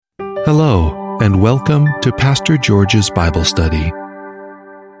Hello, and welcome to Pastor George's Bible Study.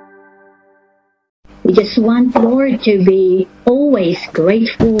 We just want, Lord, to be always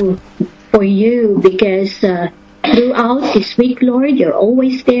grateful for you because throughout this week, Lord, you're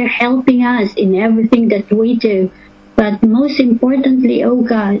always there helping us in everything that we do. But most importantly, oh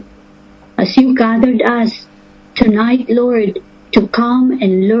God, as you gathered us tonight, Lord, to come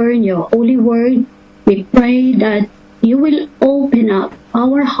and learn your holy word, we pray that you will open up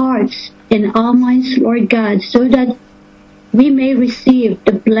our hearts and our minds, Lord God, so that we may receive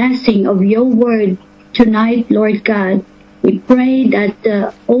the blessing of your word tonight, Lord God. We pray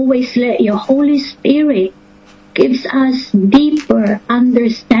that always let your Holy Spirit gives us deeper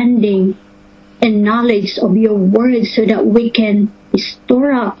understanding and knowledge of your word so that we can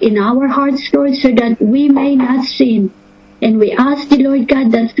store up in our hearts, Lord, so that we may not sin. And we ask the Lord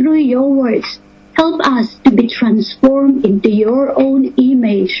God that through your words, help us to be transformed into your own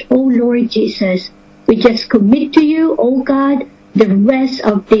image, O Lord Jesus. We just commit to you, O God, the rest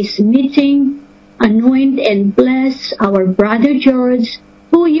of this meeting. Anoint and bless our brother George,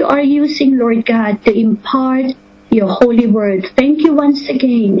 who you are using, Lord God, to impart your holy word. Thank you once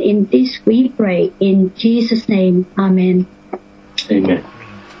again. In this we pray. In Jesus' name, amen. Amen.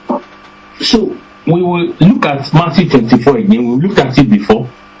 So, we will look at Matthew 24 again. We looked at it before.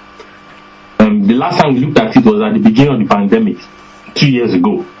 The last time we looked at it was at the beginning of the pandemic, 2 years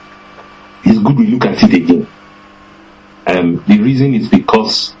ago. It's good we look at it again. The reason is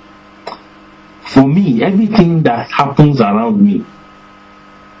because, for me, everything that happens around me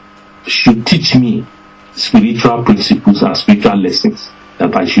should teach me spiritual principles and spiritual lessons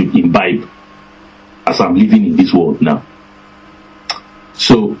that I should imbibe as I'm living in this world now.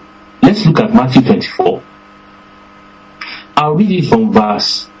 So, let's look at Matthew 24. I'll read it from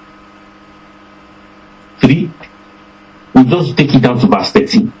verse 3. We'll just take it down to verse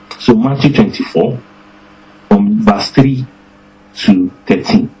 13. So Matthew 24, from verse 3 to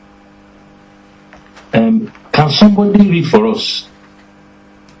 13. Can somebody read for us?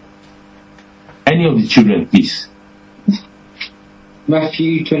 Any of the children, please.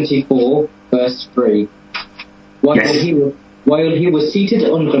 Matthew 24, verse 3. While he was seated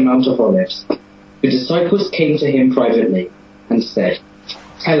on the Mount of Olives, the disciples came to him privately and said,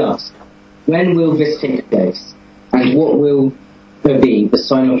 "Tell us, when will this take place? And what will there be the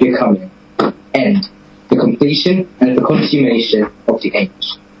sign of your coming, end, the completion and the consummation of the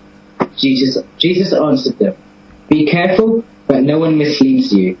age?" Jesus answered them, "Be careful that no one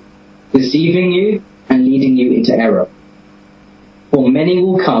misleads you, deceiving you and leading you into error. For many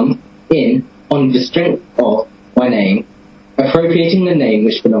will come in on the strength of my name, appropriating the name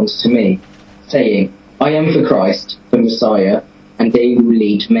which belongs to me, saying, 'I am the Christ, the Messiah,' and they will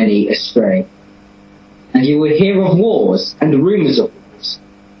lead many astray. And you will hear of wars and rumors of wars.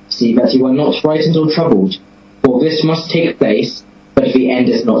 See that you are not frightened or troubled, for this must take place, but the end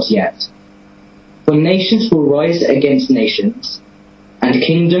is not yet. For nations will rise against nations, and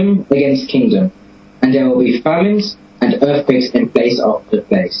kingdom against kingdom, and there will be famines and earthquakes in place after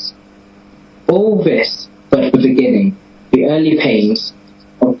place. All this but the beginning, the early pains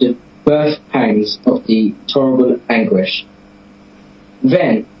of the birth pangs of the terrible anguish.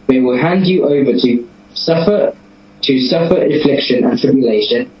 Then they will hand you over to suffer affliction and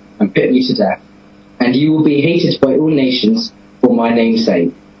tribulation, and put you to death. And you will be hated by all nations for my name's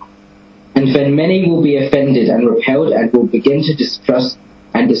sake. And then many will be offended and repelled, and will begin to distrust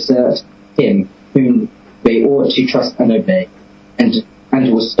and desert him whom they ought to trust and obey, and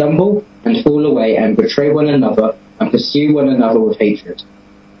will stumble and fall away and betray one another and pursue one another with hatred.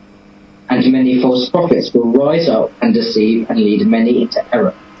 And many false prophets will rise up and deceive and lead many into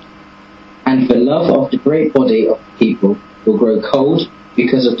error. And the love of the great body of the people will grow cold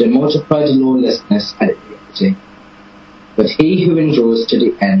because of the multiplied lawlessness and iniquity. But he who endures to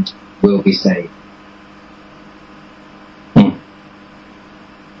the end will be saved."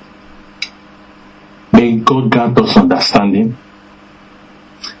 May God grant us understanding.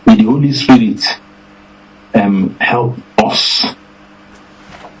 May the Holy Spirit help us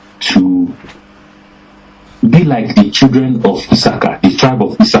to be like the children of Issachar, the tribe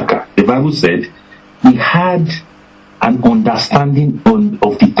of Issachar. The Bible said they had an understanding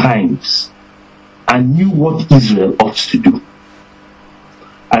of the times and knew what Israel ought to do.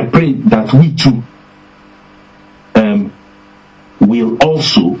 I pray that we too will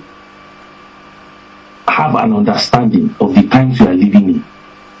also have an understanding of the times we are living in.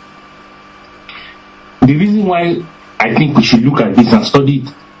 The reason why I think we should look at this and study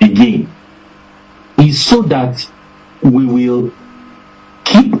it again is so that we will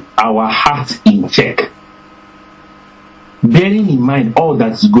keep our hearts in check. bearing in mind all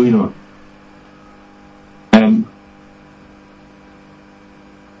that's going on.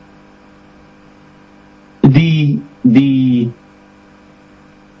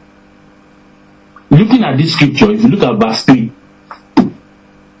 Looking at this scripture, if you look at verse 3,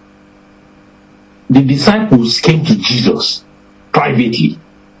 the disciples came to Jesus privately,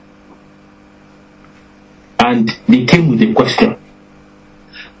 and they came with a question.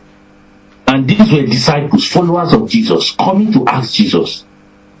 And these were disciples, followers of Jesus, coming to ask Jesus,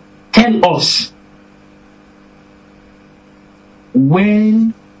 tell us,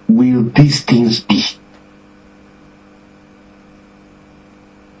 when will these things be?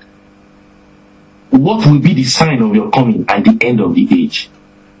 What will be the sign of your coming at the end of the age?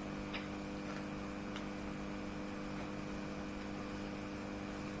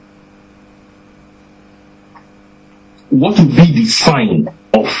 What will be the sign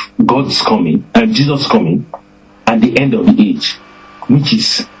of God's coming and Jesus coming at the end of the age? Which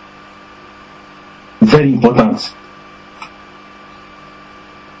is very important.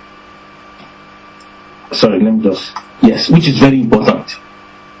 Which is very important.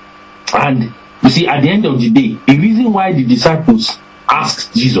 And you see, at the end of the day, the reason why the disciples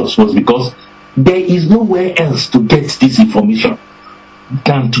asked Jesus was because there is nowhere else to get this information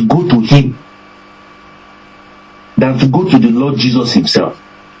than to go to him, than to go to the Lord Jesus himself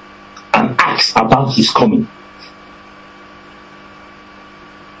and ask about his coming.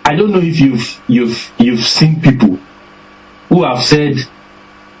 I don't know if you've seen people who have said,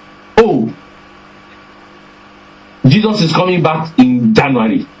 "Oh, Jesus is coming back in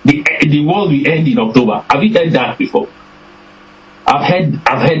January. The world will end in October." Have you heard that before? I've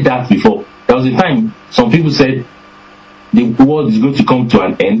heard that before. There was a time some people said the world is going to come to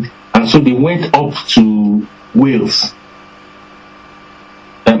an end, and so they went up to Wales.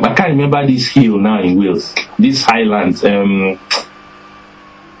 I can't remember this hill now in Wales, these highlands.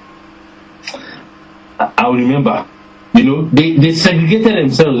 I'll remember. You know, they segregated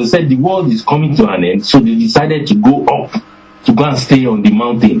themselves. They said the world is coming to an end, so they decided to go up, to go and stay on the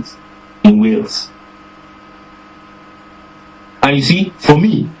mountains in Wales. And you see, for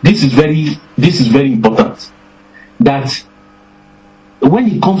me, this is very important. That when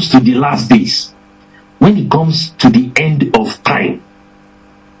it comes to the last days, when it comes to the end of time,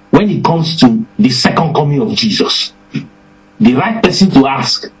 when it comes to the second coming of Jesus, the right person to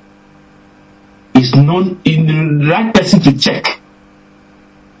ask is the right person to check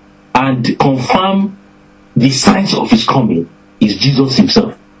and confirm the signs of his coming is Jesus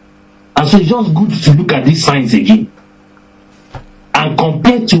himself. And so it's just good to look at these signs again and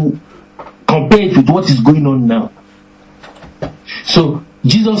compare it with what is going on now. So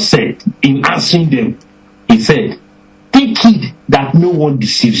Jesus said, in answering them, he said, take heed that no one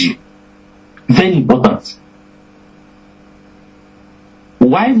deceives you. Very important.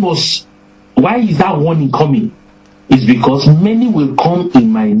 Why is that warning coming? It's because many will come in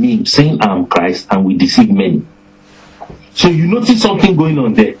my name saying I am Christ and will deceive many. So you notice something going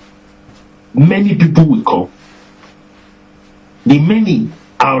on there. Many people will come. The many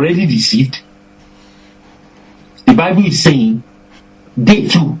are already deceived. The Bible is saying they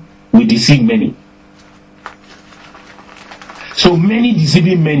too will deceive many. So many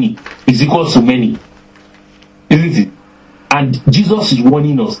deceiving many is equal to many. Isn't it? And Jesus is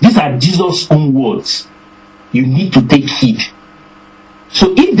warning us. These are Jesus' own words. You need to take heed.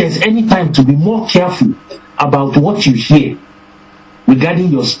 So if there's any time to be more careful about what you hear regarding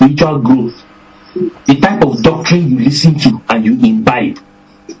your spiritual growth, the type of doctrine you listen to and you imbibe,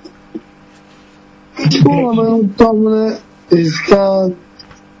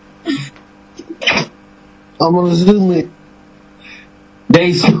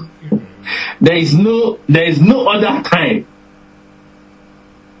 there is no other time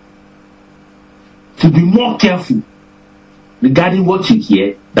to be more careful regarding what you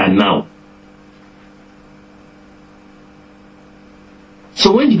hear than now.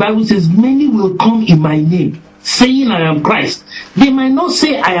 So when the Bible says many will come in my name saying I am Christ, they might not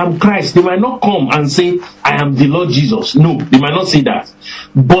say I am Christ. They might not come and say I am the Lord Jesus. No, they might not say that.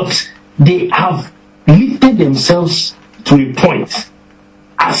 But they have lifted themselves to a point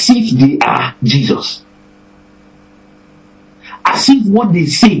as if they are Jesus. As if what they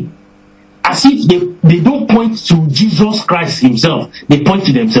say, as if they don't point to Jesus Christ himself, they point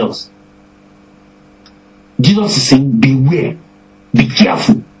to themselves. Jesus is saying, beware, be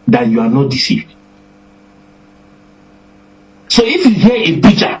careful that you are not deceived. So if you hear a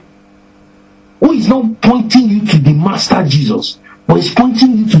preacher who is not pointing you to the Master Jesus, but is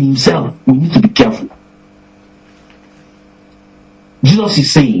pointing you to himself, we need to be careful. Jesus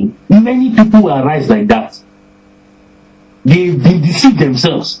is saying, many people will arise like that. They've been deceived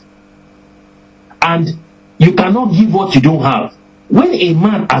themselves. And you cannot give what you don't have. When a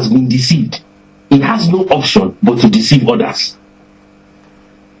man has been deceived, he has no option but to deceive others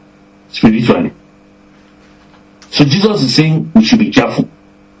spiritually. So Jesus is saying we should be careful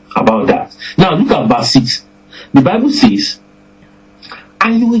about that. Now look at verse 6. The Bible says,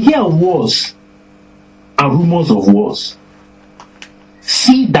 and you will hear of wars and rumors of wars.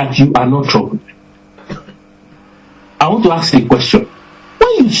 See that you are not troubled. I want to ask a question.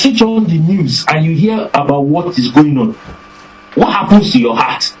 When you switch on the news and you hear about what is going on, what happens to your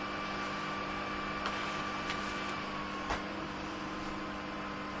heart?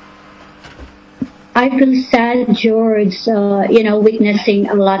 I feel sad, George, witnessing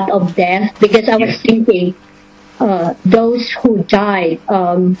a lot of death, because I was thinking, those who died,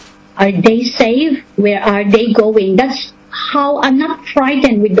 are they safe? Where are they going? That's how I'm not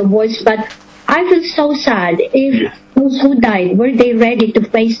frightened with the wars, but I feel so sad. If those who died, were they ready to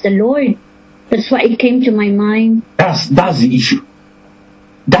face the Lord? That's why it came to my mind. That's the issue.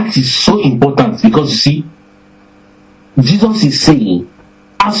 That is so important, because you see, Jesus is saying,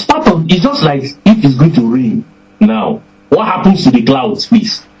 as part of, it's just like if it's going to rain now, what happens to the clouds,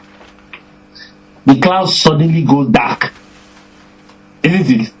 please? The clouds suddenly go dark,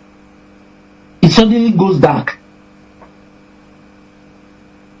 isn't it? It suddenly goes dark.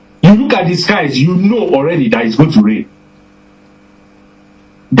 You look at the skies, you know already that it's going to rain.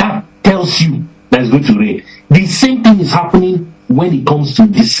 That tells you that it's going to rain. The same thing is happening when it comes to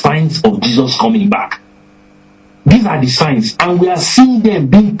the signs of Jesus coming back. These are the signs, and we are seeing them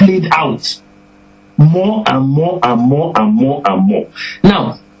being played out more and more and more and more and more.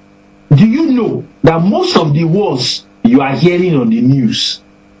 Now, do you know that most of the wars you are hearing on the news,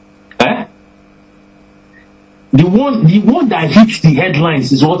 the one that hits the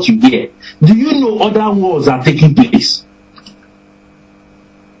headlines is what you hear. Do you know other wars are taking place?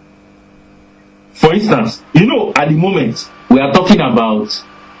 For instance, at the moment we are talking about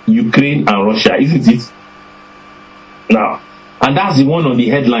Ukraine and Russia, isn't it? Now, and that's the one on the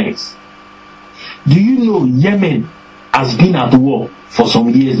headlines. Do you know Yemen has been at war for some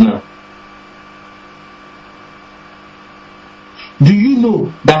years now? Do you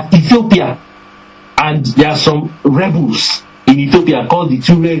know that Ethiopia, and there are some rebels in Ethiopia called the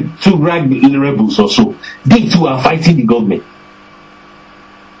Tigray rebels or so, they too are fighting the government?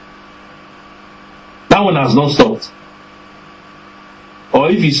 That one has not stopped. Or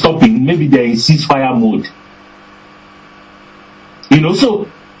if it's stopping, maybe they're in ceasefire mode. So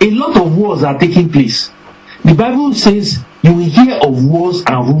a lot of wars are taking place. The Bible says you will hear of wars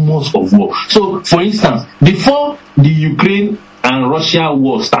and rumors of war. So, for instance, before the Ukraine and Russia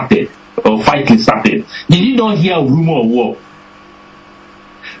war started, or fighting started, did you not hear of rumor of war?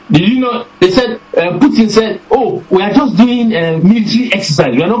 Did you not? They said, Putin said, oh, we are just doing military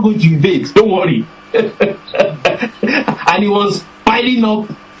exercise. We are not going to invade. Don't worry. And he was piling up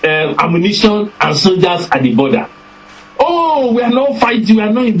ammunition and soldiers at the border. Oh, we are not fighting, we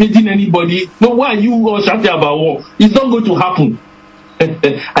are not invading anybody. No, why are you all shouting about war? It's not going to happen. And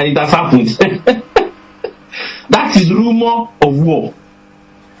it has happened. That is rumor of war.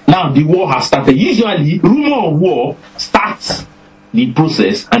 Now the war has started. Usually, rumor of war starts the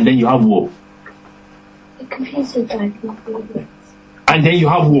process, and then you have war. And then you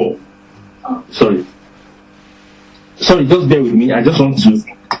have war. Oh. Sorry, just bear with me. I just want to.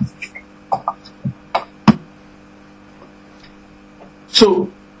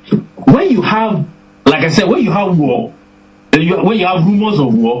 So, when you have, like I said, when you have war, when you have rumors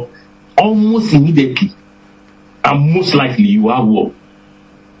of war, almost immediately, and most likely you have war.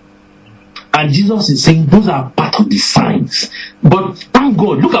 And Jesus is saying those are part of the signs. But thank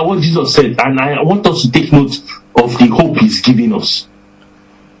God, look at what Jesus said, and I want us to take note of the hope He's giving us.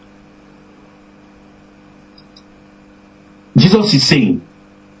 Jesus is saying,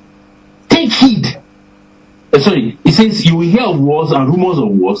 take heed. It says you will hear of wars and rumors of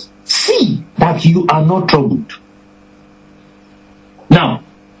wars. See that you are not troubled. Now,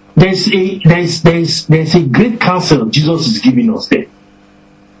 there's a great counsel Jesus is giving us there.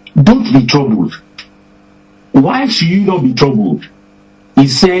 Don't be troubled. Why should you not be troubled? He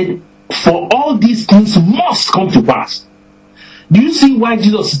said, for all these things must come to pass. Do you see why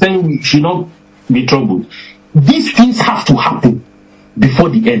Jesus is saying we should not be troubled? These things have to happen before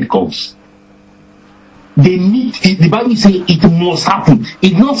the end comes. They need, the Bible is saying it must happen.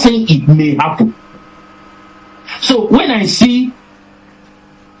 It's not saying it may happen. So when I see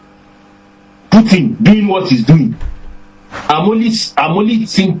Putin doing what he's doing, I'm only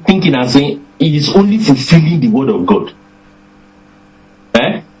thinking and saying it is only fulfilling the word of God.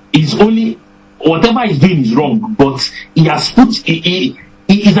 It's only whatever he's doing is wrong, but he has put,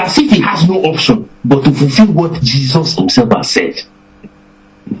 it's as if he has no option but to fulfill what Jesus himself has said.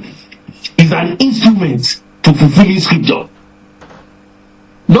 He's an instrument to fulfilling scripture.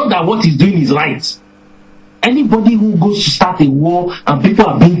 Not that what he's doing is right. Anybody who goes to start a war and people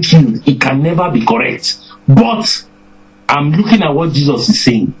are being killed, it can never be correct. But I'm looking at what Jesus is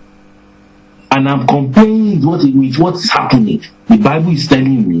saying, and I'm comparing with what is happening. The Bible is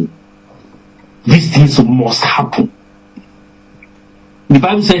telling me these things must happen. The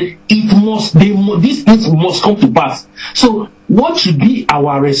Bible said these things must come to pass. So what should be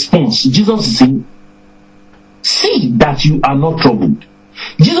our response? Jesus is saying, see that you are not troubled.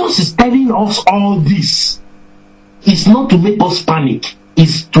 Jesus is telling us all this. It's not to make us panic.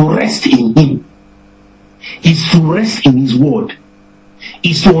 It's to rest in Him. It's to rest in His word.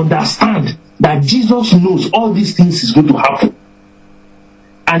 It's to understand that Jesus knows all these things is going to happen.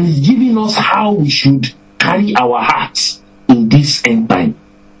 And He's giving us how we should carry our hearts in this end time.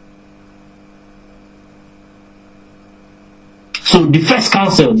 So the first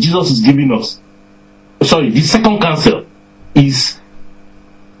counsel Jesus is giving us, the second counsel is,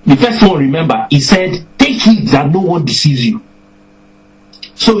 the first one, remember, He said, take heed that no one deceives you.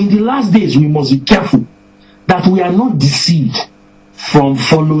 So in the last days, we must be careful that we are not deceived from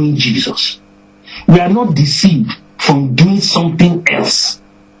following Jesus. We are not deceived from doing something else.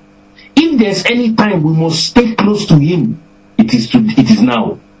 If there's any time we must stay close to Him, it is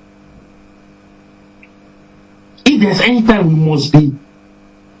now. If there's any time we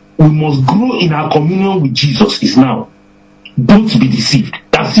must grow in our communion with Jesus, is now. Don't be deceived.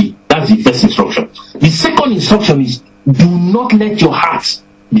 That's the first instruction. The second instruction is, do not let your heart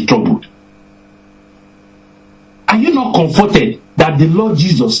be troubled. Are you not comforted that the Lord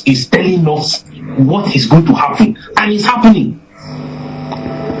Jesus is telling us what is going to happen? And it's happening.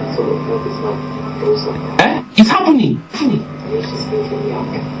 It's happening.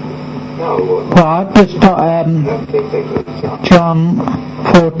 Well, I've just got John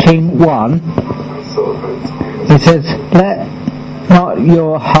 14:1. It says, let not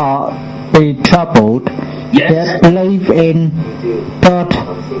your heart be troubled. Yes. Yet believe in God,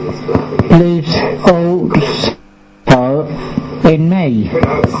 believes also in me.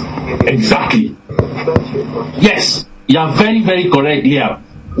 Exactly. Yes, you are very, very correct, Liam.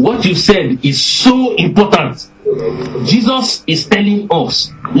 What you said is so important. Jesus is telling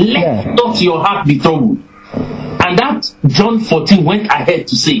us, let not your heart be troubled. And that John 14 went ahead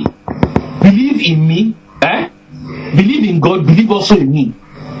to say, believe in me, believe in God, believe also in me.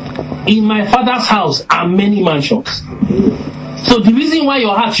 In my Father's house are many mansions. So the reason why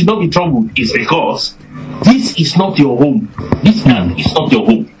your heart should not be troubled is because this is not your home. This earth is not your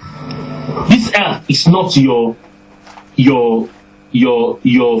home. This earth is not your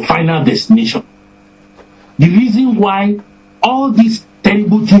final destination. The reason why all these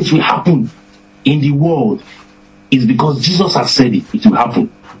terrible things will happen in the world is because Jesus has said it will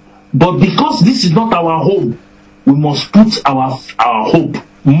happen. But because this is not our home, we must put our hope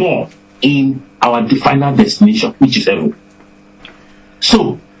more in our final destination, which is heaven.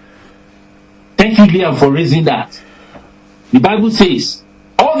 So, thank you, Liam, for raising that. The Bible says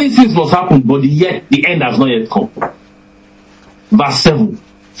all these things must happen, but the end has not yet come. Verse 7.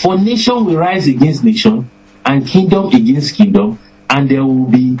 For nation will rise against nation, and kingdom against kingdom, and there will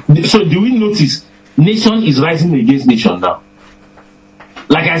be... So do we notice nation is rising against nation now?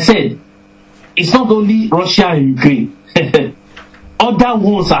 Like I said, it's not only Russia and Ukraine. Other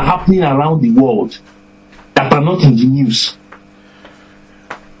wars are happening around the world that are not in the news.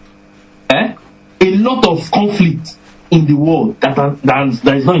 A lot of conflict in the world that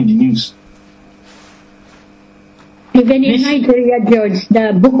is not in the news. Even in Nigeria, George,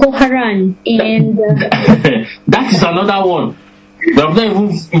 the Boko Haram and... that is another one. We've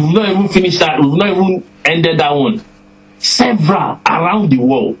not even finished that. We've not even ended that one. Several around the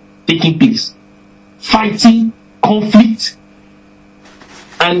world taking place. Fighting, conflict.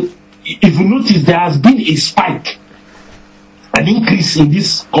 And if you notice, there has been a spike, an increase in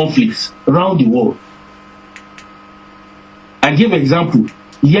these conflicts around the world. I give an example.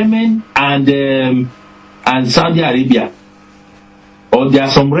 Yemen and Saudi Arabia, or there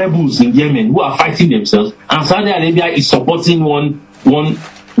are some rebels in Yemen who are fighting themselves, and Saudi Arabia is supporting one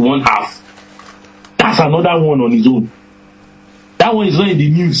half. That's another one on its own. That one is not in the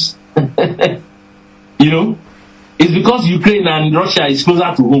news. You know, it's because Ukraine and Russia is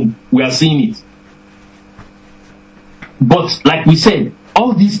closer to home. We are seeing it. But like we said,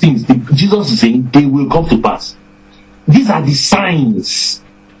 all these things, Jesus is saying, they will come to pass. These are the signs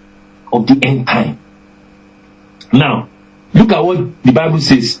of the end time. Now, Look at what the Bible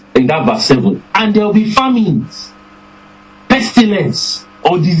says in that verse 7. And there will be famines, pestilence,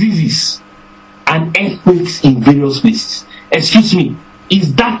 or diseases, and earthquakes in various places. Excuse me,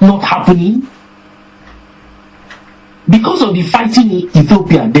 is that not happening? Because of the fighting in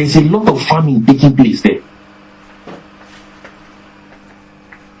Ethiopia, there's a lot of famine taking place there.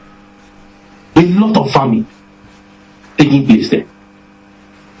 A lot of famine taking place there.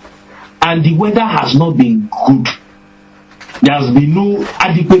 And the weather has not been good. There has been no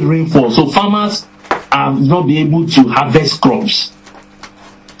adequate rainfall. So farmers have not been able to harvest crops.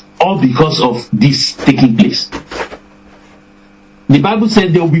 All because of this taking place. The Bible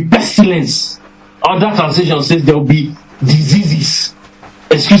says there will be pestilence. Other translation says there will be diseases.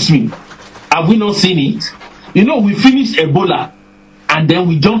 Excuse me. Have we not seen it? You know, we finished Ebola and then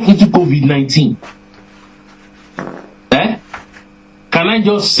we jump into COVID-19. Can I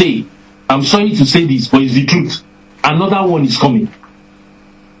just say, I'm sorry to say this, but it's the truth. Another one is coming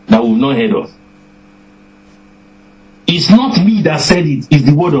that we've not heard of. It's not me that said it, it's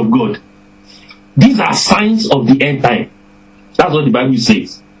the word of God. These are signs of the end time. That's what the Bible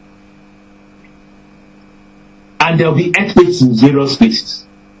says. And there will be earthquakes in various places.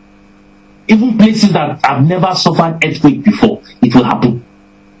 Even places that have never suffered earthquake before, it will happen.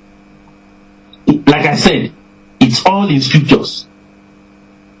 Like I said, it's all in scriptures.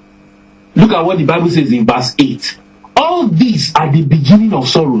 Look at what the Bible says in verse 8. All these are the beginning of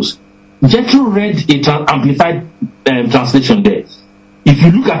sorrows. Jethro read a amplified translation there. If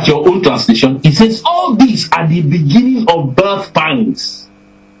you look at your own translation, it says all these are the beginning of birth pangs.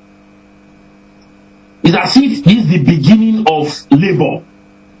 It's as if this is the beginning of labor.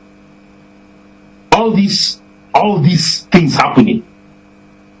 All these things happening.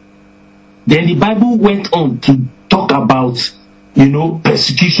 Then the Bible went on to talk about,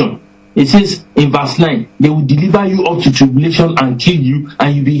 persecution. It says in verse 9, they will deliver you up to tribulation and kill you,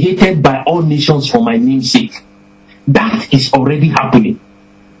 and you'll be hated by all nations for my name's sake. That is already happening.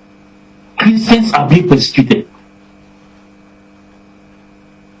 Christians are being persecuted.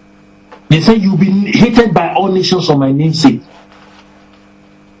 They say you'll be hated by all nations for my name's sake.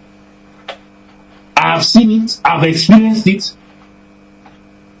 I have seen it, I've experienced it.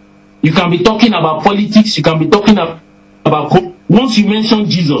 You can be talking about politics, you can be talking about once you mention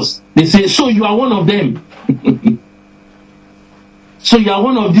Jesus, they say, so you are one of them. So you are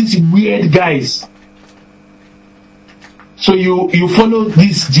one of these weird guys. So you follow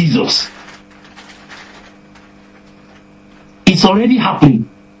this Jesus. It's already happening.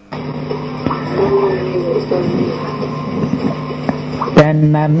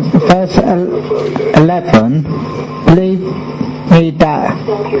 Then verse 11, believe me that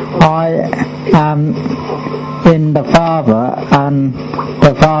I am in the Father and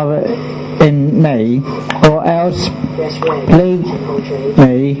the Father in me, or else believe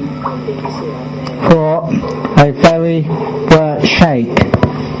me for a very word sake.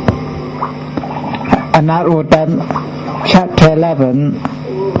 And that would chapter 11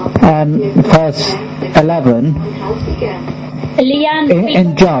 and verse 11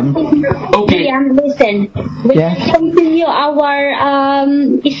 in John. Okay. Liam, listen. We Yeah. will continue our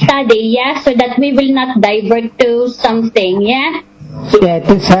study, so that we will not divert to something,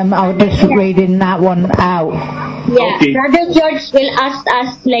 I'll just reading that one out. Okay. Brother George will ask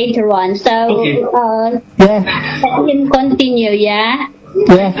us later on, so Okay. Yeah. let him continue, Yeah.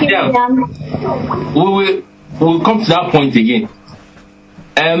 We'll come to that point again.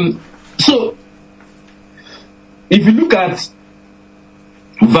 So if you look at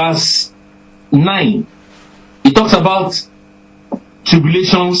verse 9, it talks about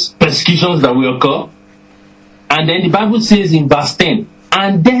tribulations, persecutions that will occur. And then the Bible says in verse 10,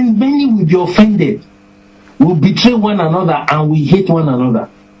 and then many will be offended, will betray one another, and will hate one another.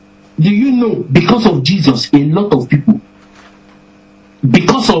 Do you know, because of Jesus, a lot of people,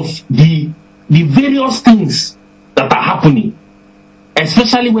 because of the various things that are happening,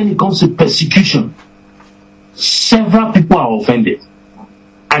 especially when it comes to persecution, several people are offended.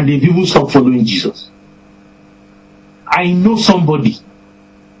 And they've even stopped following Jesus. I know somebody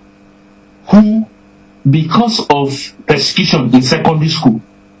who, because of persecution in secondary school,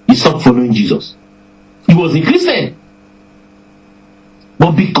 he stopped following Jesus. He was a Christian.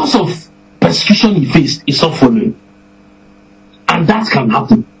 But because of persecution he faced, he stopped following. And that can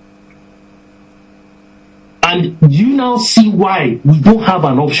happen. And do you now see why we don't have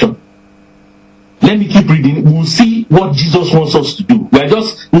an option? Let me keep reading. We'll see what Jesus wants us to do. We are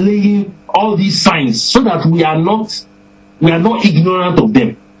just laying all these signs so that we are not ignorant of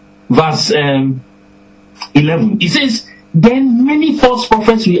them. Verse 11. It says, then many false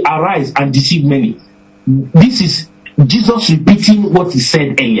prophets will arise and deceive many. This is Jesus repeating what he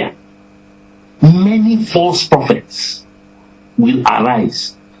said earlier. Many false prophets will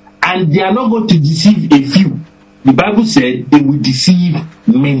arise, and they are not going to deceive a few. The Bible said they will deceive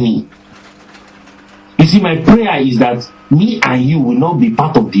many. You see, my prayer is that me and you will not be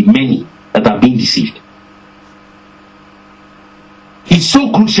part of the many that are being deceived. It's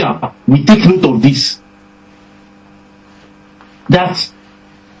so crucial we take note of this, that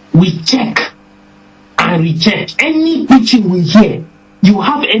we check and recheck any preaching we hear. You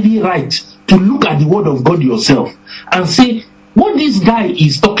have any right to look at the word of God yourself and say, what this guy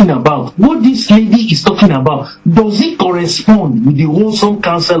is talking about, what this lady is talking about, does it correspond with the wholesome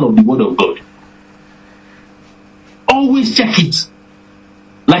counsel of the word of God? Always check it.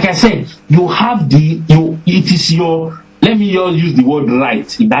 Like I said, you have it is your, let me just use the word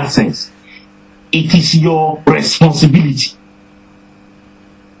right in that sense. It is your responsibility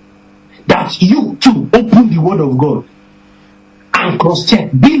that you too open the word of God and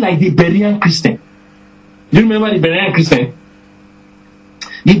cross-check. Be like the Berean Christian. Do you remember the Berean Christian?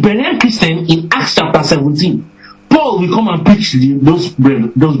 The Berean Christian in Acts chapter 17, Paul will come and preach to those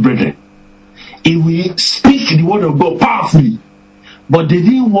brethren. He will speak the word of God powerfully, but they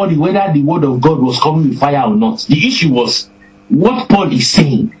didn't worry whether the word of God was coming with fire or not. The issue was what Paul is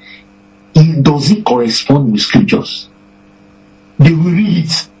saying. Does it correspond with scriptures? They will read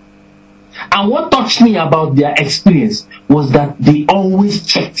it. And what touched me about their experience was that they always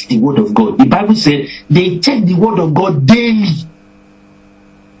checked the word of God. The Bible said they checked the word of God daily.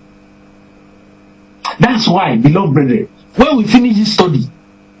 That's why, beloved brethren, when we finish this study,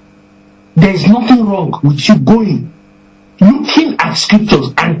 there is nothing wrong with you going, looking at scriptures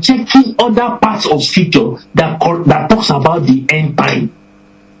and checking other parts of scripture that talks about the end time,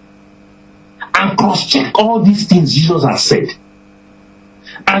 and cross-check all these things Jesus has said,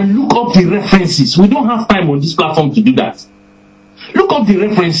 and look up the references. We don't have time on this platform to do that. Look up the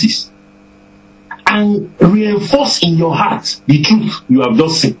references and reinforce in your heart the truth you have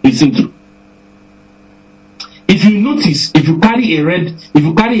just listened to. If you notice, if you carry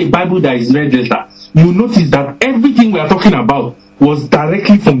a Bible that is red letter, you notice that everything we are talking about was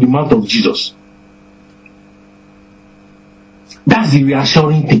directly from the mouth of Jesus. That's the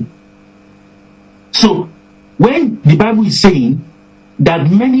reassuring thing. So, when the Bible is saying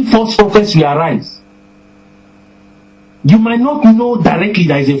that many false prophets will arise, you might not know directly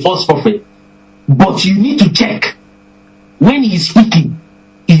that is a false prophet, but you need to check when he is speaking.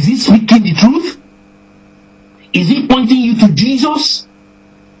 Is he speaking the truth? Is he pointing you to Jesus?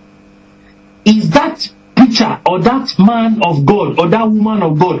 Is that preacher or that man of God or that woman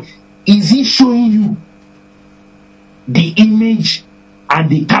of God, is he showing you the image and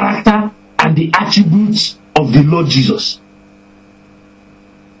the character and the attributes of the Lord Jesus?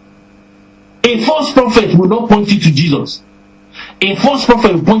 A false prophet will not point you to Jesus. A false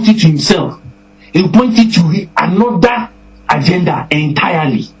prophet will point you to himself. He will point you to another agenda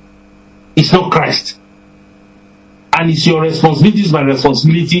entirely. It's not Christ. And it's your responsibility, it's my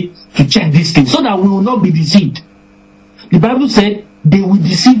responsibility to check these things so that we will not be deceived. The Bible said they will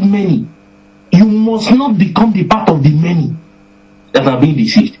deceive many. You must not become the part of the many that are being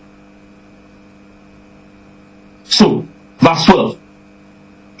deceived. So, verse 12.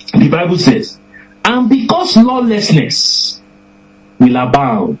 The Bible says, and because lawlessness will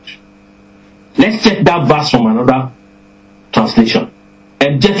abound. Let's check that verse from another translation.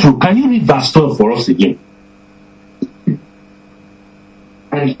 And Jethro, can you read verse 12 for us again?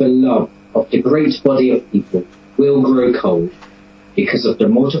 And the love of the great body of people will grow cold because of the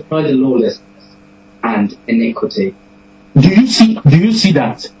multiplied lawlessness and iniquity. Do you see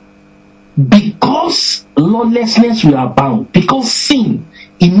that? Because lawlessness will abound, because sin,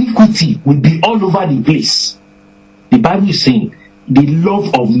 iniquity will be all over the place, the Bible is saying the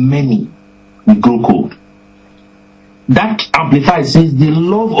love of many will grow cold. That Amplified says the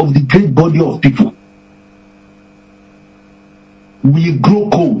love of the great body of people will grow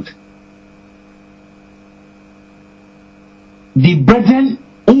cold. The brethren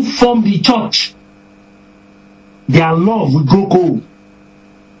who form the church, their love will grow cold.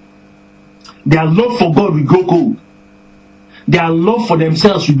 Their love for God will grow cold. Their love for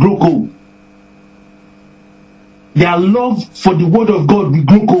themselves will grow cold. Their love for the word of God will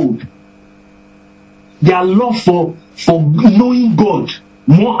grow cold. Their love for knowing God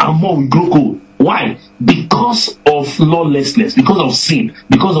more and more will grow cold. Why? Because of lawlessness, because of sin,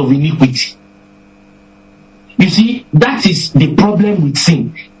 because of iniquity. You see, that is the problem with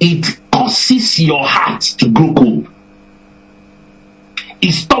sin. It causes your heart to grow cold.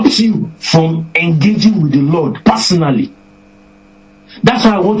 It stops you from engaging with the Lord personally. That's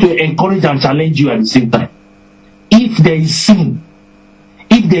why I want to encourage and challenge you at the same time. If if there is sin,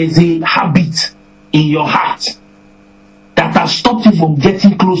 if there is a habit in your heart that has stopped you from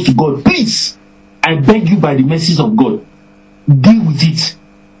getting close to God, please, I beg you by the mercies of God, deal with it.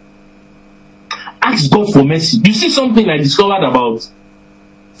 Ask God for mercy. You see something I discovered about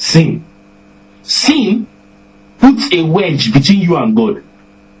sin. Sin puts a wedge between you and God.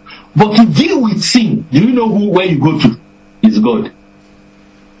 But to deal with sin, do you know where you go to? It's God.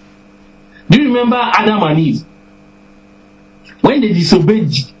 Do you remember Adam and Eve? When they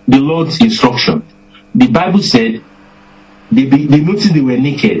disobeyed the Lord's instruction, the Bible said they noticed they were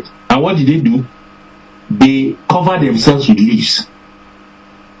naked. And what did they do? They covered themselves with leaves.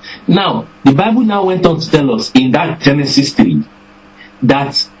 Now, the Bible now went on to tell us in that Genesis 3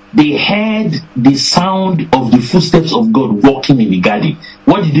 that they heard the sound of the footsteps of God walking in the garden.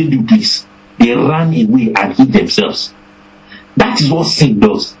 What did they do, please? They ran away and hid themselves. That is what sin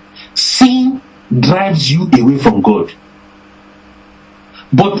does. Sin drives you away from God.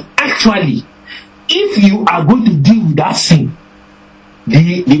 But actually, if you are going to deal with that sin,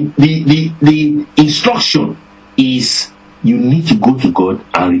 the instruction is you need to go to God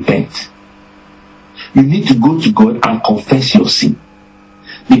and repent. You need to go to God and confess your sin.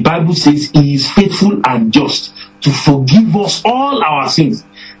 The Bible says He is faithful and just to forgive us all our sins.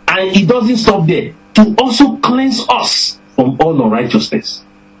 And He doesn't stop there, to also cleanse us from all unrighteousness.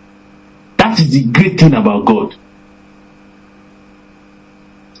 That is the great thing about God.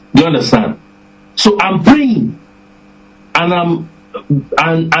 Do you understand? So I'm praying and I'm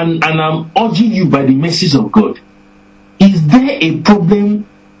urging you by the mercies of God. Is there a problem,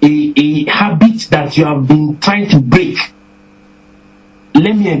 a habit that you have been trying to break?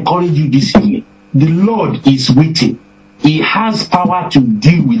 Let me encourage you this evening. The Lord is waiting. He has power to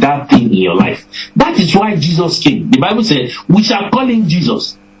deal with that thing in your life. That is why Jesus came. The Bible said, we shall call Him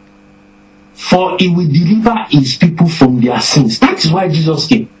Jesus, for He will deliver His people from their sins. That is why Jesus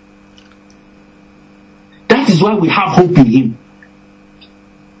came. That is why we have hope in Him.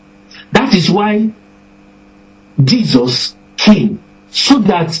 That is why Jesus came, so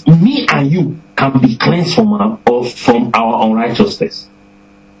that me and you can be cleansed from our unrighteousness.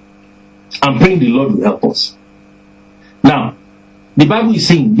 I'm praying the Lord will help us. Now, the Bible is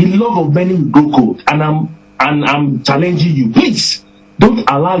saying the love of many will grow cold, and I'm challenging you. Please don't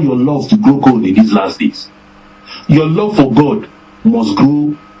allow your love to grow cold in these last days. Your love for God must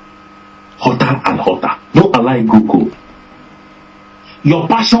grow hotter and hotter. Don't allow it grow cold. Your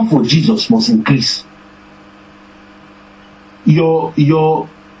passion for Jesus must increase. Your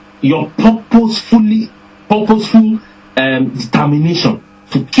purposeful determination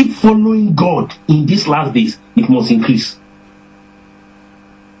to keep following God in these last days, it must increase.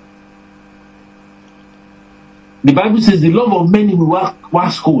 The Bible says the love of many will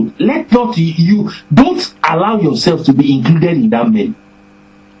wax cold. Let not don't allow yourself to be included in that many.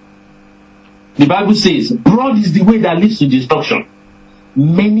 The Bible says broad is the way that leads to destruction.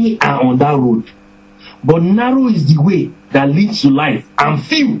 Many are on that road, but narrow is the way that leads to life, and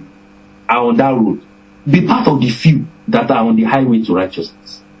few are on that road. Be part of the few that are on the highway to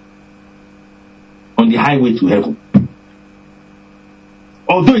righteousness, on the highway to heaven.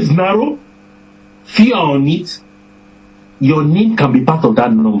 Although it's narrow, few are on it, your name can be part of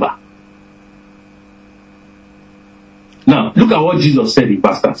that number. Now, look at what Jesus said in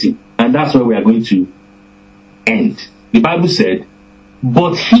verse 13, and that's where we are going to end. The Bible said,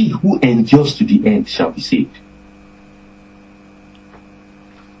 but he who endures to the end shall be saved.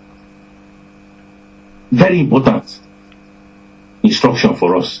 Very important instruction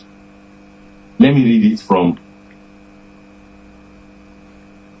for us. Let me read it from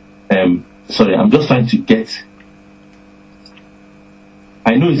I'm just trying to get,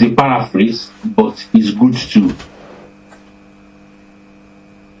 I know it's a paraphrase, but it's good too.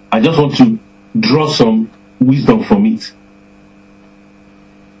 I just want to draw some wisdom from it.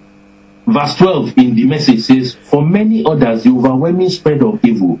 Verse 12 in the Message says, for many others the overwhelming spread of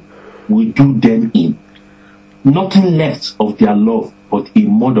evil will do them in. Nothing left of their love but a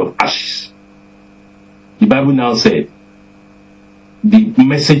mud of ashes. The Bible now said, the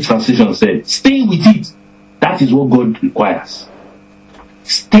Message translation said, stay with it. That is what God requires.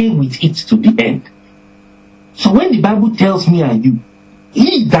 Stay with it to the end. So when the Bible tells me and you,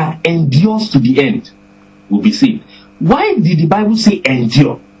 he that endures to the end will be saved. Why did the Bible say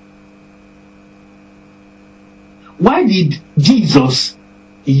endure? Why did Jesus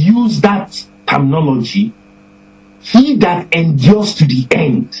use that terminology? He that endures to the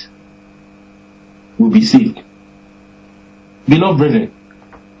end will be saved. Beloved brethren,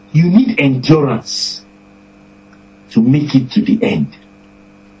 you need endurance to make it to the end.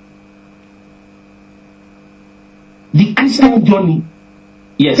 The Christian journey.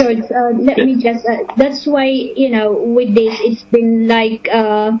 Yes. So let me just, that's why, with this, it's been like,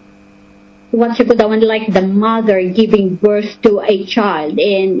 what you could like the mother giving birth to a child.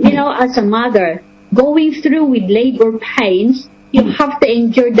 And, as a mother, going through with labor pains, you have to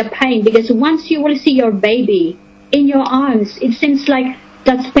endure the pain, because once you will see your baby in your arms, it seems like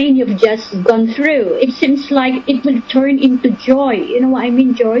that pain you've just gone through, it seems like it will turn into joy. You know what I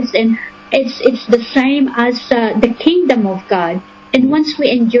mean, George? And it's the same as the kingdom of God. And once we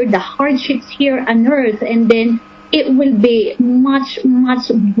endure the hardships here on earth, and then it will be much, much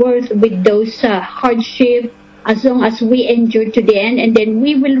worth with those hardships, as long as we endure to the end, and then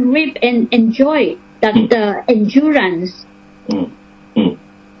we will reap and enjoy that endurance.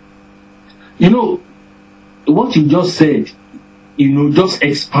 What you just said, just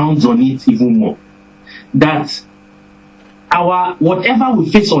expounds on it even more. That whatever we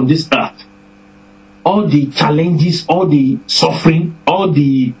face on this earth, all the challenges, all the suffering, all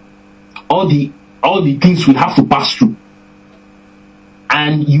the things we have to pass through,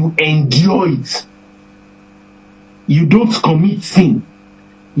 and you endure it. You don't commit sin.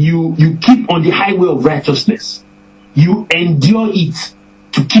 You keep on the highway of righteousness. You endure it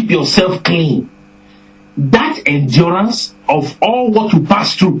to keep yourself clean. That endurance of all what you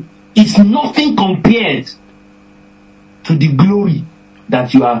pass through is nothing compared to the glory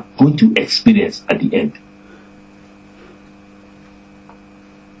that you are going to experience at the end.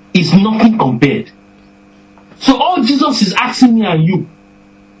 It's nothing compared. So all Jesus is asking me and you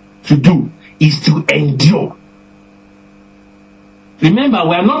to do is to endure. Remember,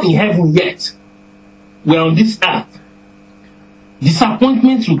 we are not in heaven yet. We are on this earth.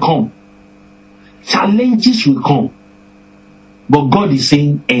 Disappointments will come. Challenges will come. But God is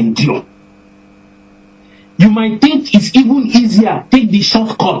saying, endure. You might think it's even easier, take the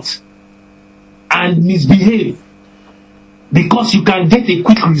shortcut and misbehave because you can get a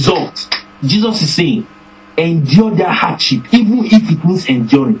quick result. Jesus is saying, endure their hardship, even if it means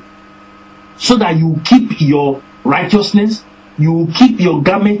enduring, so that you keep your righteousness, you will keep your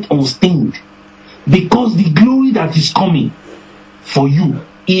garment unstained, because the glory that is coming for you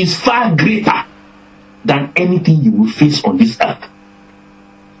is far greater than anything you will face on this earth.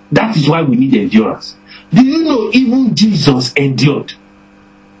 That is why we need endurance. Do you know even Jesus endured?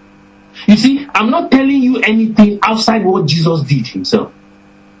 You see, I'm not telling you anything outside what Jesus did himself.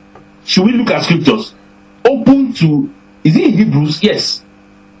 Should we look at scriptures? Open to, is it in Hebrews? Yes.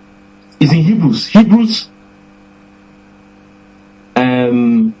 It's in Hebrews.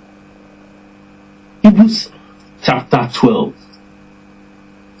 Hebrews chapter 12.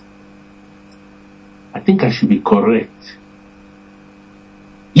 I think I should be correct.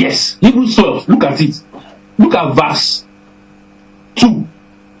 Yes, Hebrews 12. Look at it. Look at verse 2.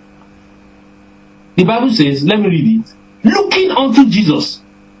 The Bible says, let me read it. Looking unto Jesus.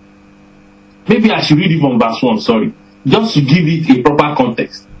 Maybe I should read it from verse 1, sorry. Just to give it a proper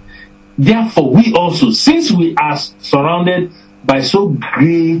context. Therefore, we also, since we are surrounded by so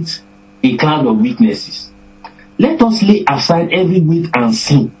great a cloud of witnesses, let us lay aside every weight and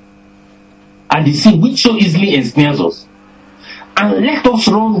sin, and the sin which so easily ensnares us, and let us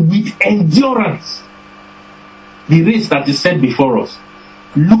run with endurance the race that is set before us,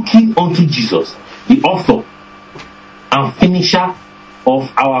 looking unto Jesus, the author and finisher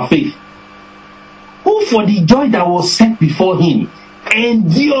of our faith, who for the joy that was set before him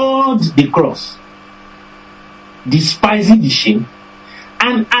endured the cross, despising the shame,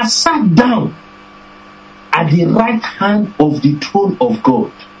 and has sat down at the right hand of the throne of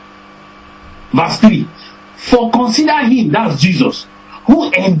God. Verse 3. For consider him, that's Jesus,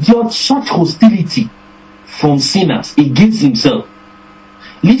 who endured such hostility from sinners against himself,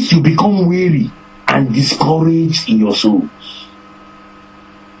 lest you become weary and discouraged in your souls.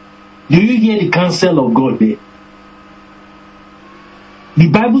 Do you hear the counsel of God there? The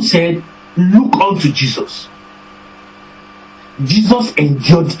Bible said, look unto Jesus. Jesus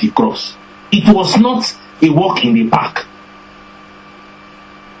endured the cross. It was not a walk in the park.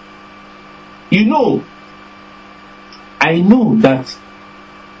 You know, I know that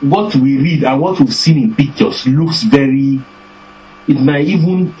what we read and what we've seen in pictures looks very, it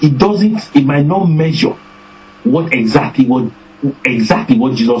might not measure what exactly what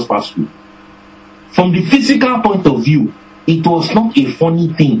Jesus passed through. From the physical point of view, it was not a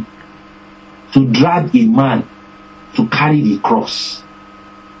funny thing to drag a man to carry the cross,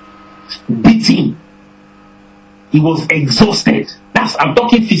 beat him. He was exhausted. I'm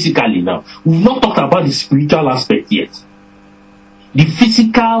talking physically now. We've not talked about the spiritual aspect yet. The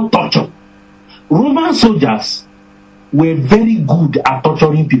physical torture. Roman soldiers were very good at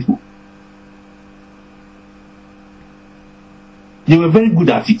torturing people. They were very good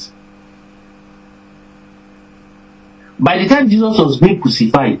at it. By the time Jesus was being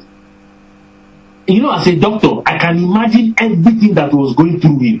crucified, you know, as a doctor, I can imagine everything that was going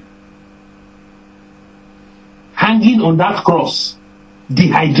through him. Hanging on that cross,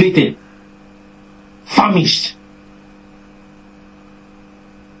 dehydrated, famished.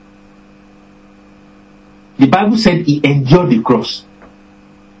 The Bible said he endured the cross.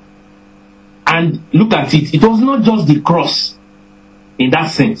 And look at it, it was not just the cross in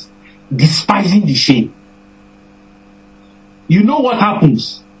that sense, despising the shame. You know what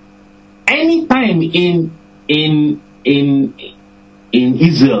happens? Anytime in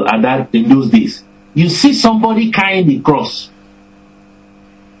Israel in those days, you see somebody carrying the cross,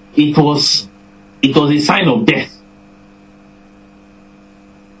 it was a sign of death.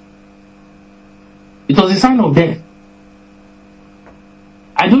 It was a sign of death.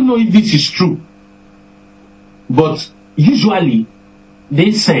 I don't know if this is true, but usually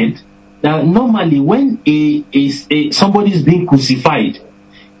they said that normally when somebody is being crucified,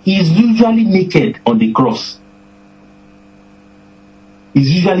 he is usually naked on the cross. He's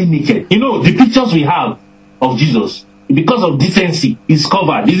usually naked. You know, the pictures we have of Jesus, because of decency, is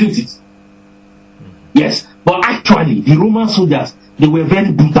covered, isn't it? Yes. But actually, the Roman soldiers, they were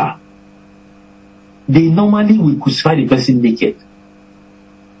very brutal. They normally will crucify the person naked.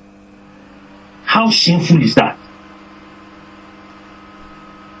 How shameful is that?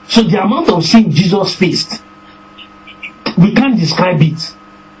 So the amount of shame Jesus faced, we can't describe it.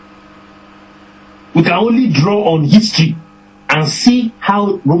 We can only draw on history and see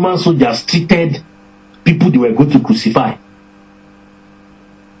how Roman soldiers treated people they were going to crucify.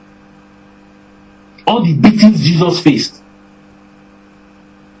 All the beatings Jesus faced.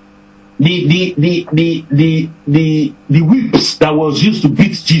 The whips that was used to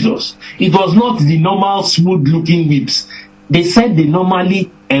beat Jesus, it was not the normal smooth looking whips. They said they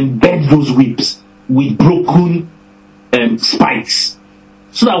normally embed those whips with broken spikes,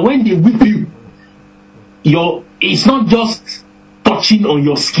 so that when they whip you, it's not just touching on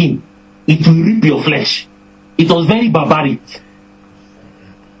your skin, it will rip your flesh. It was very barbaric.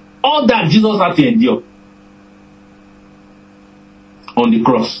 All that Jesus had to endure on the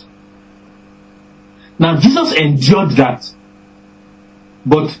cross. Now Jesus endured that,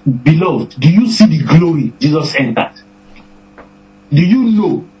 but beloved, do you see the glory Jesus entered? Do you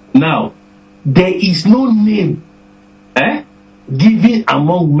know now there is no name given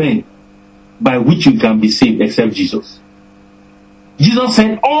among men by which you can be saved except Jesus? Jesus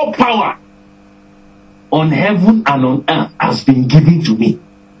said, all power on heaven and on earth has been given to me.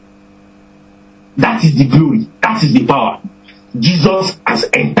 That is the glory. That is the power. Jesus has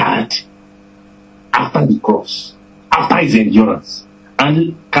entered after the cross, after his endurance.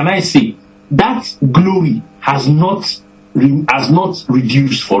 And can I say, that glory has not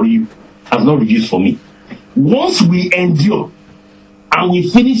reduced for you, has not reduced for me. Once we endure and we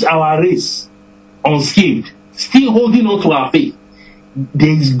finish our race unscathed, still holding on to our faith, there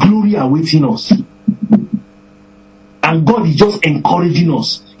is glory awaiting us. And God is just encouraging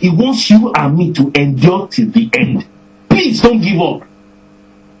us. He wants you and me to endure till the end. Please don't give up.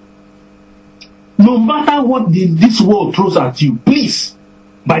 No matter what this world throws at you, please,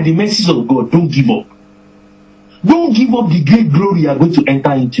 by the mercies of God, don't give up. Don't give up the great glory you are going to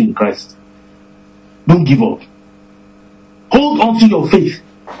enter into in Christ. Don't give up. Hold on to your faith.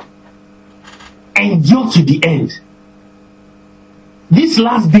 Endure to the end. These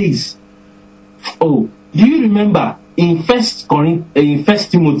last days, do you remember in First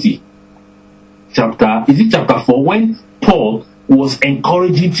Timothy chapter 4, when Paul was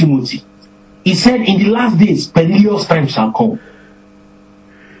encouraging Timothy, he said, in the last days, perilous times shall come.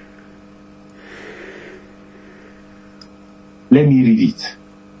 Let me read it.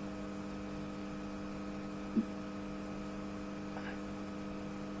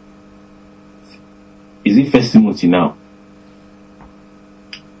 Is it First Timothy now?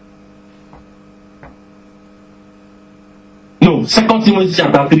 No, 2 Timothy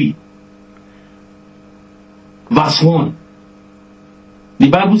chapter 3, verse 1. The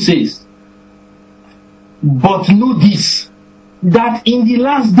Bible says, but know this, that in the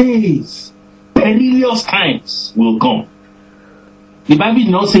last days, perilous times will come. The Bible did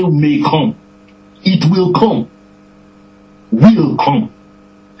not say may come. It will come. Will come.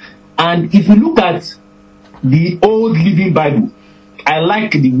 And if you look at the Old Living Bible, I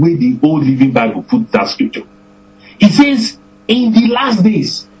like the way the Old Living Bible put that scripture. It says, in the last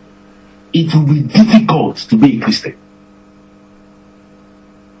days, it will be difficult to be a Christian.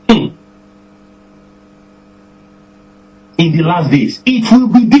 In the last days, it will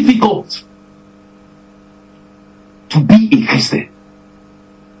be difficult to be a Christian.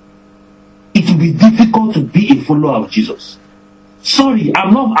 be difficult to be a follower of Jesus. Sorry,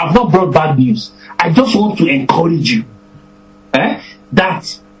 I've not brought bad news. I just want to encourage you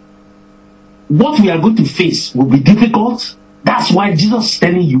that what we are going to face will be difficult. That's why Jesus is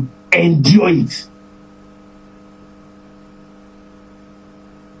telling you, endure it.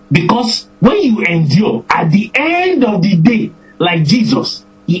 Because when you endure, at the end of the day, like Jesus,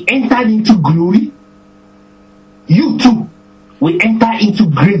 he entered into glory. You too will enter into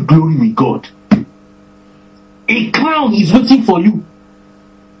great glory with God. A crown is waiting for you.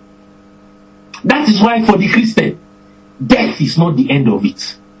 That is why for the Christian, death is not the end of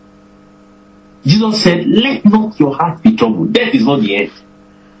it. Jesus said, let not your heart be troubled. Death is not the end.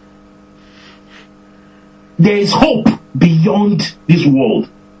 There is hope beyond this world.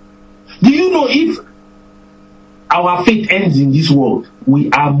 Do you know if our faith ends in this world, we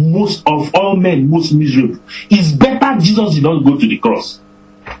are most of all men most miserable? It's better Jesus did not go to the cross.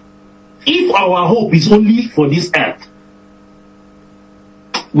 If our hope is only for this earth,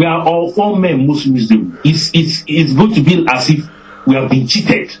 we are all men most miserable. It's going to be as if we have been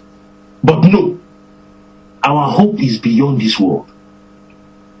cheated. But no, our hope is beyond this world.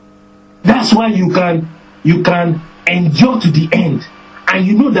 That's why you can endure to the end. And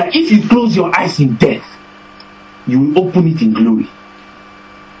you know that if you close your eyes in death, you will open it in glory.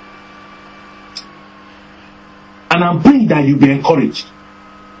 And I'm praying that you'll be encouraged.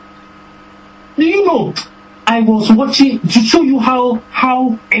 Do you know, I was watching, to show you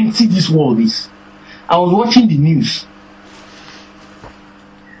how empty this world is. I was watching the news.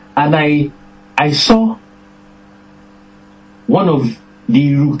 And I saw one of the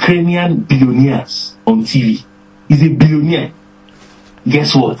Ukrainian billionaires on TV. He's a billionaire.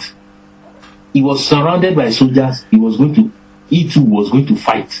 Guess what? He was surrounded by soldiers. He too was going to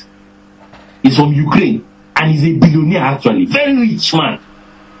fight. He's from Ukraine. And he's a billionaire actually. Very rich man.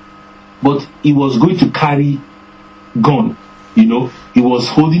 But he was going to carry gun. You know, he was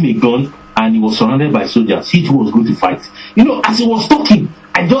holding a gun and he was surrounded by soldiers. He too was going to fight. You know, as he was talking,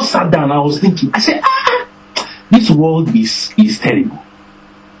 I just sat down. I was thinking. I said, this world is terrible.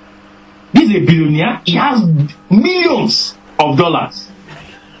 This is a billionaire. He has millions of dollars.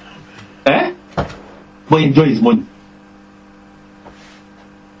 But he enjoys his money.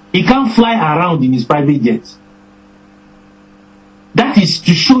 He can't fly around in his private jet. That is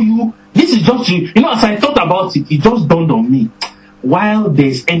to show you, this is just to, you know, as I thought about it, it just dawned on me. While there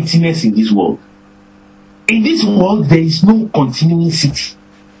is emptiness in this world, in this world there is no continuing city.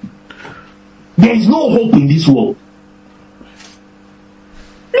 There is no hope in this world.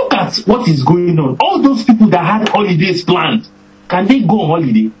 Look at what is going on. All those people that had holidays planned, can they go on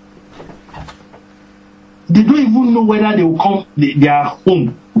holiday? They don't even know whether they will come, their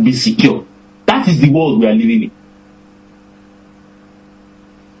home will be secure. That is the world we are living in.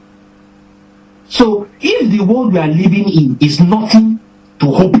 So, if the world we are living in is nothing to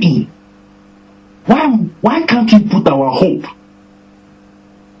hope in, why can't we put our hope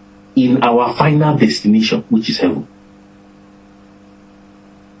in our final destination, which is heaven?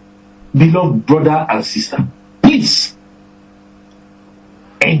 Beloved brother and sister, please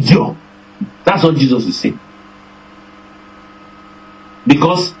endure. That's what Jesus is saying.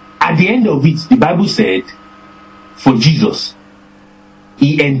 Because at the end of it, the Bible said, for Jesus,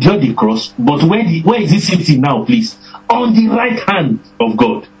 he endured the cross, but where is he sitting now, please? On the right hand of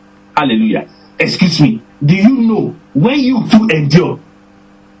God. Hallelujah. Excuse me. Do you know, when you too endure,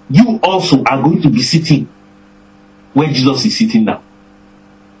 you also are going to be sitting where Jesus is sitting now.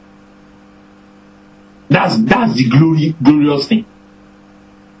 That's the glorious thing.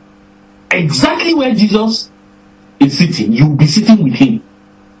 Exactly where Jesus is sitting, you will be sitting with him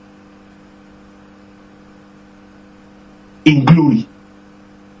in glory.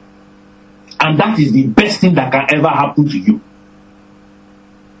 And that is the best thing that can ever happen to you.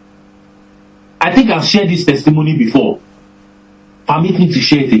 I think I've shared this testimony before. Permit me to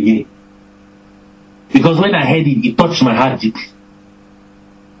share it again. Because when I heard it, it touched my heart deeply.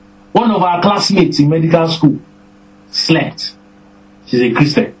 One of our classmates in medical school slept. She's a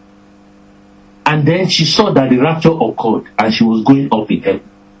Christian. And then she saw that the rapture occurred and she was going up in heaven.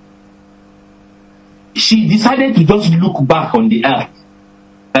 She decided to just look back on the earth.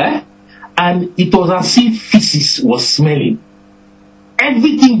 And it was as if feces was smelling.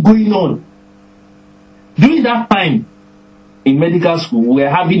 Everything going on. During that time in medical school, we were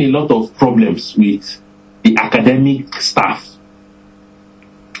having a lot of problems with the academic staff.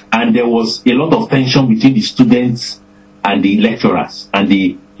 And there was a lot of tension between the students and the lecturers and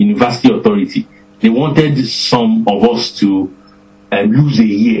the university authority. They wanted some of us to lose a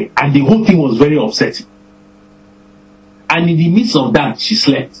year. And the whole thing was very upsetting. And in the midst of that, she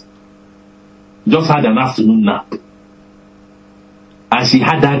slept. just had an afternoon nap. And she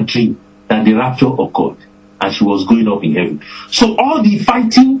had that dream that the rapture occurred and she was going up in heaven. So all the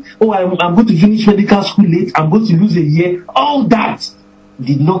fighting, I'm going to finish medical school late, I'm going to lose a year, all that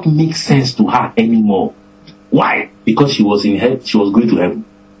did not make sense to her anymore. Why? Because she was in heaven, she was going to heaven.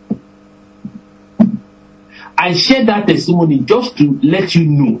 I share that testimony just to let you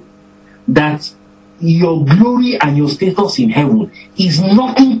know that your glory and your status in heaven is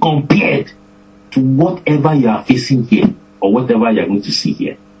nothing compared to whatever you are facing here or whatever you are going to see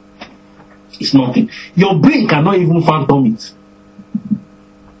here. It's nothing. Your brain cannot even fathom it.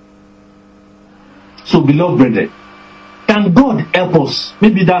 So, beloved brethren, can God help us?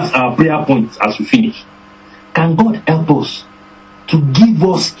 Maybe that's our prayer point as we finish. Can God help us to give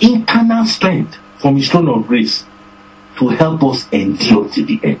us internal strength from His throne of grace to help us endure to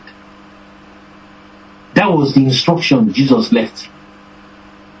the end? That was the instruction Jesus left.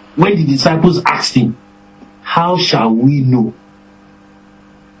 When the disciples asked Him, how shall we know?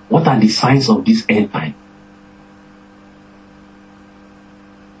 What are the signs of this end time?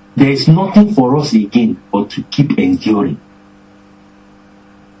 There is nothing for us again but to keep enduring.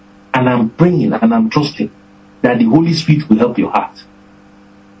 And I'm praying and I'm trusting that the Holy Spirit will help your heart.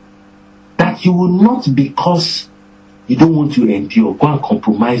 That you will not, because you don't want to endure, go and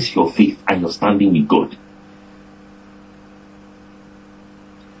compromise your faith and your standing with God.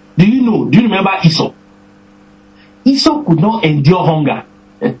 Do you remember Esau? Esau could not endure hunger.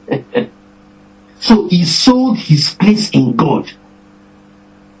 So he sold his place in God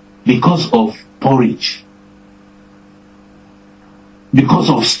because of porridge, because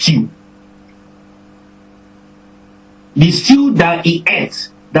of stew. The stew that he ate,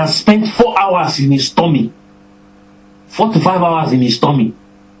 that spent 4 hours in his tummy, 4 to 5 hours in his tummy,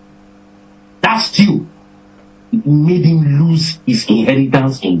 that stew made him lose his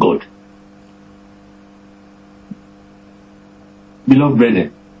inheritance in God. Beloved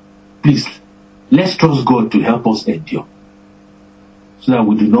brethren, please, let's trust God to help us endure, so that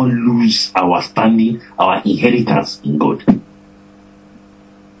we do not lose our standing, our inheritance in God.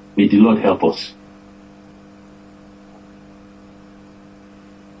 May the Lord help us.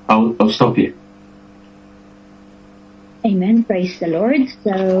 I'll stop here. Amen. Praise the Lord.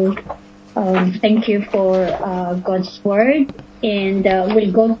 So, thank you for God's word. And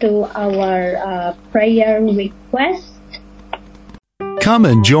we'll go to our prayer request. Come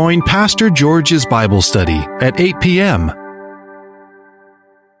and join Pastor George's Bible study at 8 p.m.